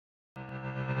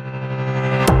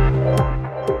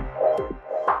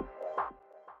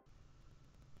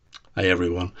Hi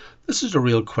everyone, this is a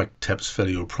real quick tips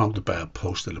video prompted by a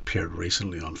post that appeared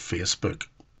recently on Facebook.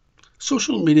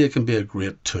 Social media can be a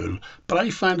great tool, but I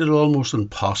find it almost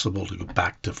impossible to go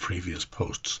back to previous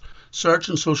posts.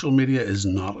 Searching social media is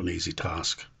not an easy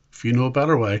task. If you know a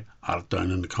better way, add it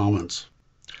down in the comments.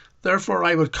 Therefore,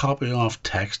 I would copy off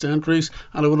text entries,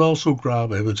 and I would also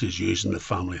grab images using the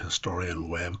Family Historian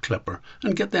web clipper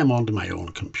and get them onto my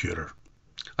own computer.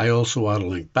 I also add a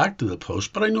link back to the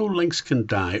post, but I know links can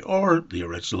die or the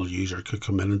original user could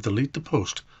come in and delete the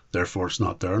post. Therefore, it's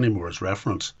not there anymore as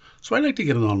reference. So I like to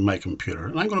get it on my computer,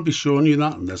 and I'm going to be showing you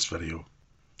that in this video.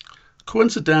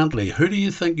 Coincidentally, Who Do You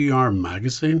Think You Are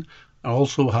magazine I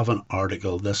also have an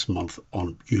article this month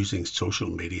on using social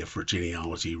media for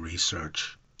genealogy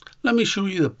research. Let me show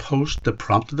you the post that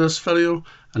prompted this video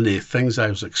and the things I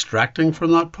was extracting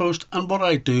from that post and what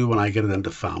I do when I get it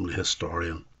into Family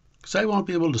Historian, because I want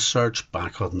to be able to search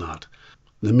back on that.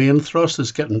 The main thrust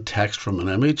is getting text from an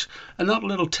image, and that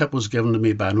little tip was given to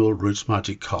me by an old Roots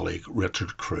Magic colleague,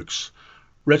 Richard Crooks.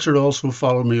 Richard also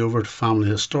followed me over to Family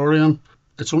Historian.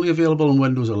 It's only available in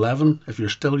Windows 11. If you're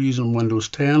still using Windows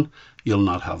 10, you'll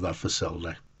not have that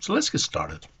facility. So let's get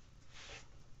started.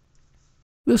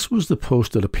 This was the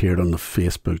post that appeared on the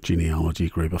Facebook genealogy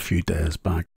group a few days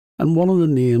back, and one of the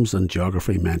names and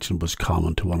geography mentioned was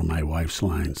common to one of my wife's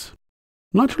lines.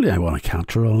 Naturally, I want to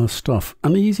capture all this stuff,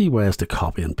 and the easy way is to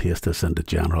copy and paste this into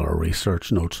general or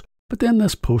research notes, but then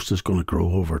this post is going to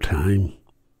grow over time.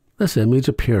 This image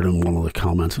appeared in one of the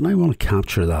comments, and I want to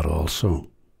capture that also.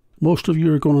 Most of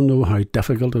you are going to know how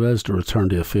difficult it is to return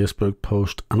to a Facebook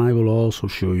post, and I will also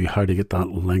show you how to get that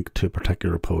link to a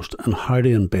particular post and how to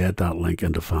embed that link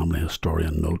into Family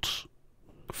Historian notes.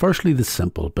 Firstly, the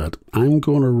simple bit. I'm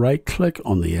going to right click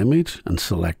on the image and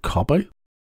select copy.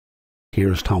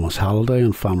 Here's Thomas Halliday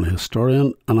in Family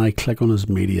Historian, and I click on his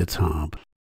media tab.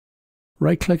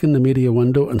 Right click in the media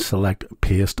window and select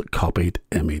paste copied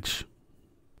image.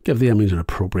 Give the image an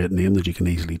appropriate name that you can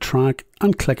easily track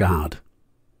and click add.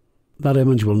 That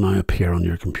image will now appear on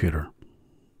your computer.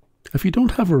 If you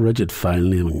don't have a rigid file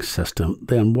naming system,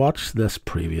 then watch this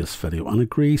previous video and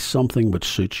agree something which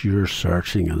suits your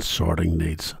searching and sorting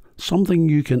needs. Something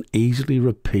you can easily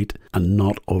repeat and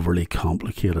not overly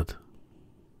complicated.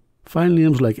 File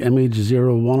names like image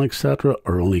 01 etc.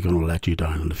 are only going to let you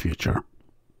down in the future.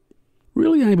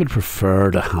 Really, I would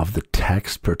prefer to have the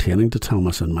text pertaining to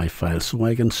Thomas in my file so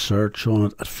I can search on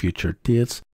it at future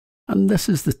dates. And this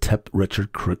is the tip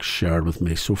Richard Crooks shared with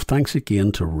me, so thanks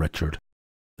again to Richard.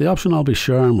 The option I'll be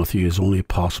sharing with you is only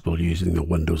possible using the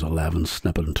Windows 11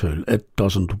 snipping tool. It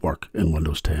doesn't work in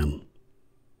Windows 10.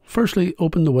 Firstly,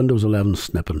 open the Windows 11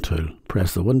 snipping tool.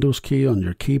 Press the Windows key on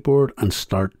your keyboard and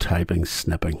start typing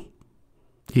snipping.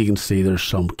 You can see there's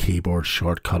some keyboard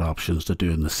shortcut options to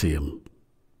doing the same.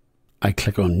 I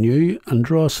click on New and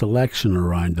draw a selection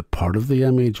around the part of the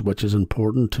image which is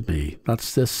important to me.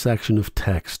 That's this section of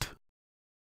text.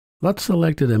 That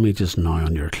selected image is now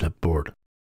on your clipboard.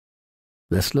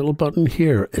 This little button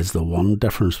here is the one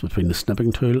difference between the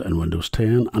snipping tool in Windows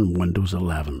 10 and Windows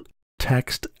 11.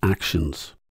 Text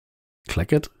Actions.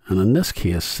 Click it, and in this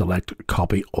case select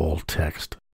Copy All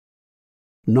Text.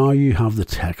 Now you have the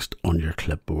text on your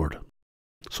clipboard.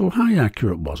 So how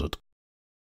accurate was it?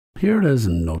 Here it is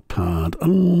in Notepad,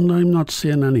 and I'm not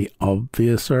seeing any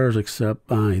obvious errors except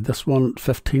this one,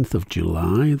 15th of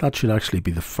July. That should actually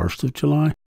be the 1st of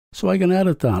July. So I can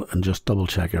edit that and just double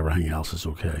check everything else is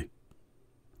okay.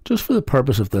 Just for the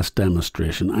purpose of this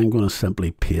demonstration, I'm going to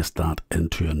simply paste that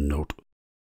into a note.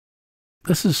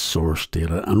 This is source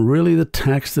data, and really the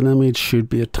text and image should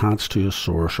be attached to a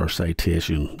source or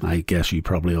citation. I guess you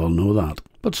probably all know that,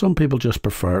 but some people just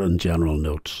prefer it in general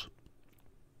notes.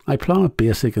 I plan a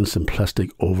basic and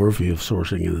simplistic overview of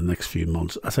sourcing in the next few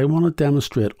months, as I want to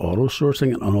demonstrate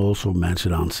auto-sourcing and also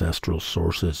mention ancestral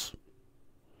sources.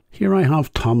 Here I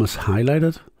have Thomas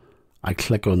highlighted. I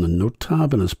click on the Note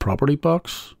tab in his property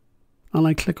box, and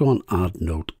I click on Add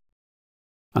Note,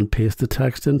 and paste the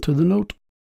text into the note.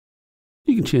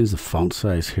 You can change the font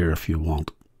size here if you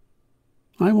want.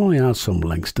 I want to add some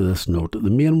links to this note, the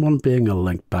main one being a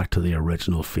link back to the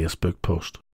original Facebook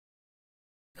post.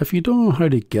 If you don't know how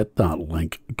to get that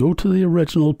link, go to the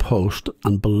original post,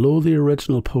 and below the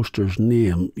original poster's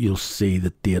name you'll see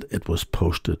the date it was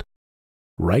posted.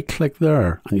 Right click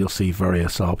there and you'll see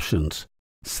various options.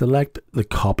 Select the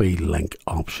Copy Link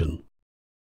option.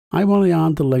 I want to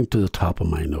add the link to the top of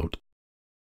my note.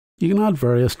 You can add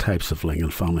various types of link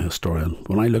in Family Historian.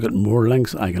 When I look at more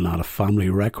links, I can add a family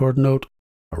record note,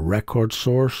 a record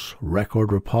source,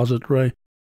 record repository,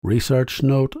 research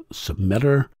note,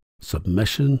 submitter,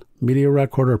 submission, media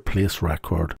record or place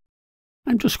record.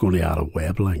 I'm just going to add a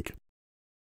web link.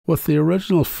 With the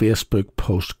original Facebook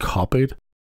post copied,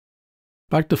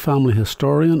 back to Family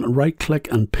Historian, right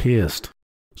click and paste.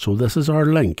 So this is our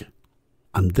link,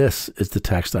 and this is the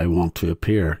text I want to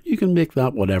appear. You can make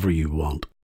that whatever you want.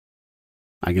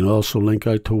 I can also link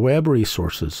out to web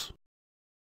resources.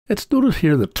 It's noted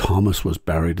here that Thomas was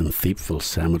buried in Thiepval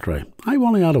Cemetery. I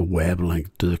want to add a web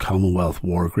link to the Commonwealth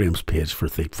War Graves page for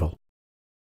Thiepval.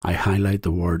 I highlight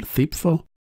the word Thiepval,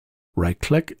 right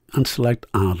click and select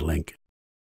Add Link.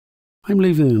 I'm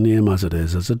leaving the name as it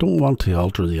is, as I don't want to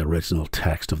alter the original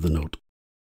text of the note.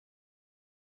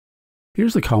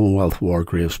 Here's the Commonwealth War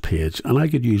Graves page, and I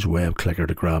could use Web Clicker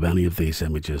to grab any of these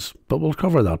images, but we'll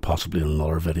cover that possibly in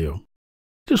another video.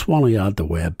 Just want to add the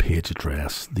web page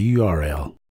address, the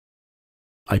URL.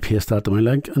 I paste that to my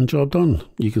link and job done.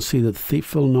 You can see that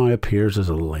Thiepval now appears as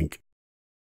a link.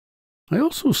 I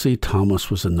also see Thomas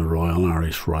was in the Royal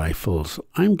Irish Rifles.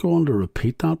 I'm going to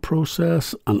repeat that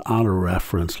process and add a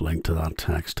reference link to that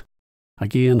text.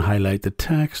 Again, highlight the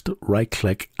text, right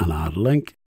click and add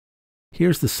link.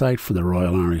 Here's the site for the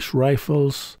Royal Irish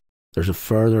Rifles. There's a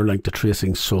further link to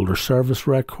tracing soldier service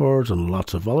records and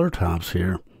lots of other tabs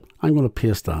here. I'm going to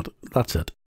paste that. That's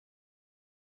it.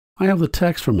 I have the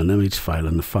text from an image file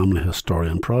in the Family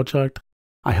Historian project.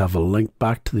 I have a link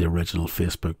back to the original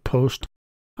Facebook post.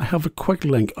 I have a quick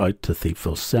link out to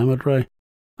Thiepval Cemetery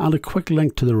and a quick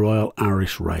link to the Royal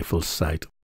Irish Rifles site.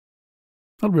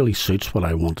 That really suits what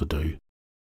I want to do.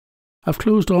 I've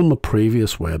closed all my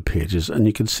previous web pages, and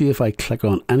you can see if I click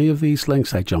on any of these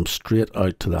links I jump straight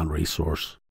out to that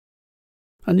resource.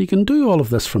 And you can do all of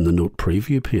this from the note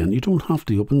preview pane. You don't have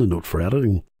to open the note for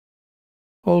editing.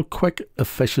 All quick,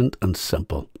 efficient and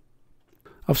simple.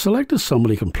 I've selected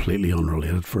somebody completely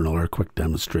unrelated for another quick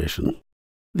demonstration.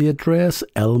 The address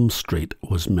Elm Street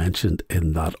was mentioned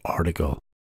in that article.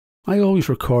 I always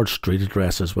record street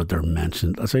addresses when they're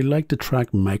mentioned, as I like to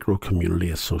track micro-community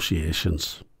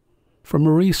associations. From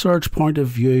a research point of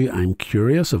view, I'm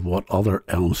curious of what other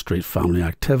Elm Street family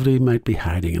activity might be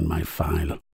hiding in my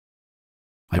file.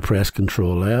 I press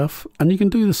Ctrl F, and you can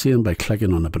do the same by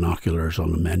clicking on the binoculars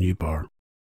on the menu bar.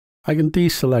 I can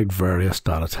deselect various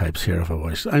data types here if I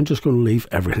wish. I'm just going to leave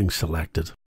everything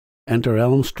selected. Enter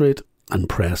Elm Street and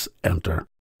press Enter.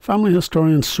 Family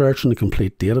Historian search in the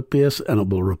complete database and it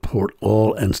will report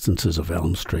all instances of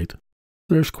Elm Street.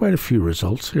 There's quite a few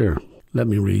results here. Let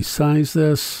me resize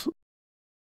this.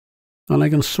 And I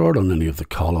can sort on any of the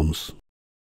columns.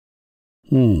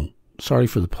 Sorry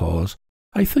for the pause.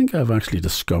 I think I've actually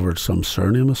discovered some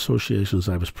surname associations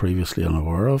I was previously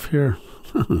unaware of here.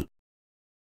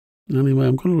 Anyway,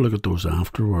 I'm going to look at those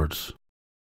afterwards.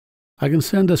 I can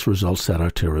send this result set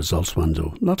out to a results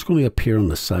window. That's going to appear on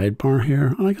the sidebar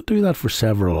here, and I can do that for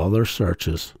several other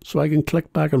searches. So I can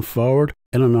click back and forward,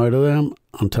 in and out of them,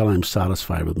 until I'm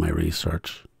satisfied with my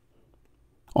research.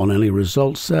 On any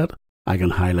result set, I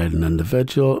can highlight an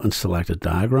individual and select a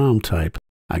diagram type.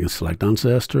 I can select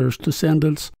ancestors,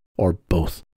 descendants, or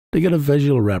both to get a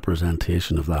visual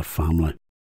representation of that family.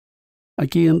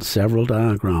 Again, several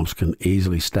diagrams can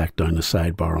easily stack down the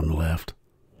sidebar on the left.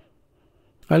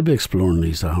 I'll be exploring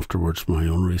these afterwards for my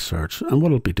own research, and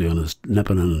what I'll be doing is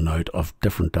nipping in and out of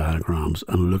different diagrams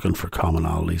and looking for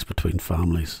commonalities between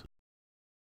families.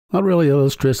 That really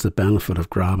illustrates the benefit of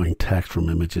grabbing text from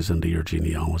images into your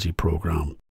genealogy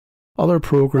program. Other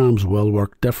programs will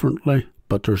work differently,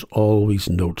 but there's always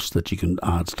notes that you can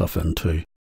add stuff into.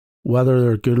 Whether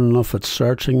they're good enough at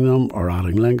searching them or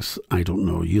adding links, I don't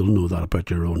know. You'll know that about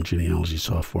your own genealogy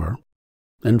software.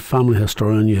 In Family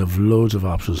Historian, you have loads of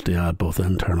options to add both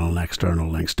internal and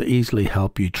external links to easily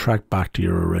help you track back to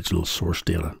your original source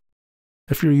data.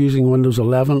 If you're using Windows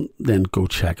 11, then go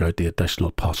check out the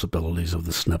additional possibilities of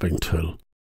the snipping tool.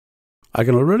 I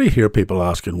can already hear people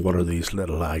asking, what are these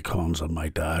little icons on my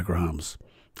diagrams?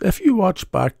 If you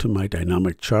watch back to my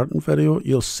dynamic charting video,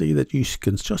 you'll see that you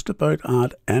can just about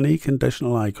add any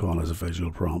conditional icon as a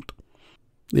visual prompt.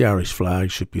 The Irish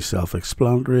flag should be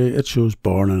self-explanatory. It shows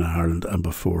born in Ireland and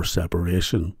before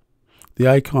separation. The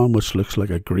icon, which looks like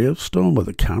a gravestone with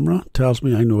a camera, tells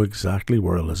me I know exactly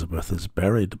where Elizabeth is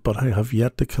buried, but I have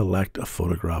yet to collect a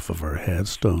photograph of her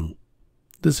headstone.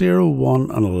 The 0, 1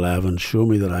 and 11 show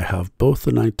me that I have both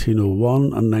the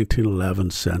 1901 and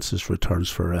 1911 census returns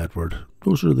for Edward.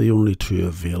 Those are the only two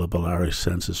available Irish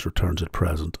census returns at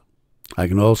present. I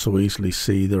can also easily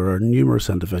see there are numerous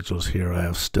individuals here I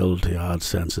have still to add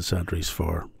census entries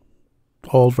for.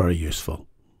 All very useful.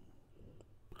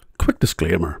 Quick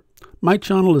disclaimer, my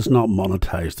channel is not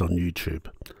monetized on YouTube.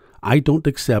 I don't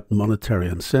accept monetary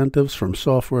incentives from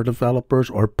software developers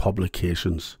or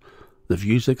publications. The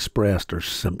views expressed are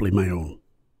simply my own.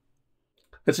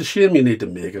 It's a shame you need to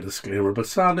make a disclaimer, but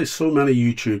sadly so many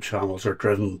YouTube channels are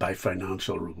driven by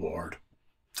financial reward.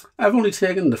 I've only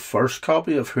taken the first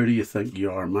copy of Who Do You Think You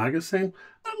Are magazine.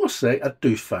 I must say I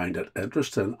do find it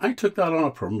interesting. I took that on a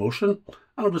promotion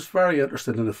and I was very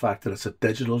interested in the fact that it's a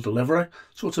digital delivery,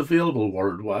 so it's available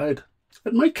worldwide.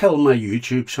 It might kill my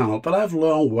YouTube channel, but I've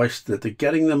long wished that the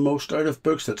getting the most out of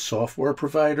books that software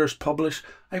providers publish,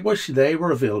 I wish they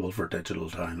were available for digital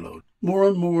download. More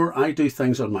and more I do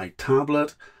things on my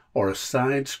tablet or a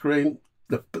side screen.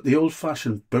 The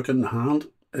old-fashioned book in hand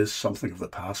is something of the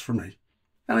past for me.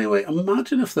 Anyway,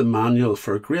 imagine if the manual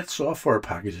for great software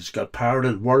packages got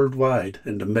pirated worldwide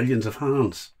into millions of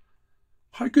hands.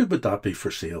 How good would that be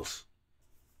for sales?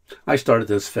 I started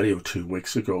this video 2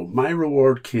 weeks ago. My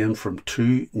reward came from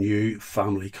 2 new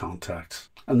family contacts,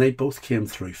 and they both came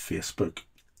through Facebook.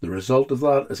 The result of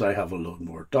that is I have a load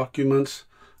more documents,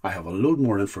 I have a load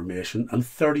more information, and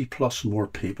 30 plus more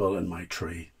people in my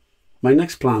tree. My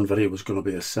next planned video was going to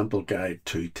be a simple guide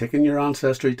to taking your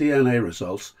ancestry DNA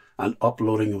results and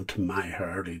uploading them to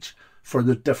MyHeritage for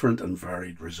the different and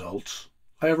varied results.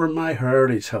 However,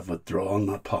 MyHeritage have withdrawn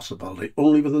that possibility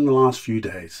only within the last few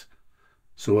days.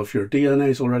 So if your DNA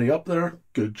is already up there,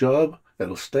 good job,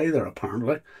 it'll stay there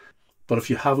apparently. But if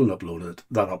you haven't uploaded,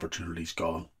 that opportunity's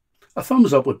gone. A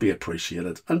thumbs up would be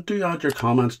appreciated, and do add your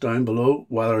comments down below,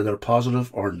 whether they're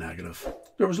positive or negative.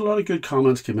 There was a lot of good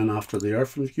comments came in after the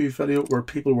Earth Review video where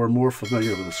people were more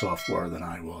familiar with the software than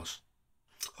I was.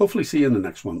 Hopefully see you in the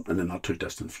next one in the not too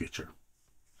distant future.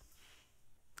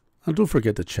 And don't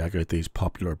forget to check out these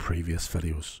popular previous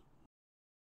videos.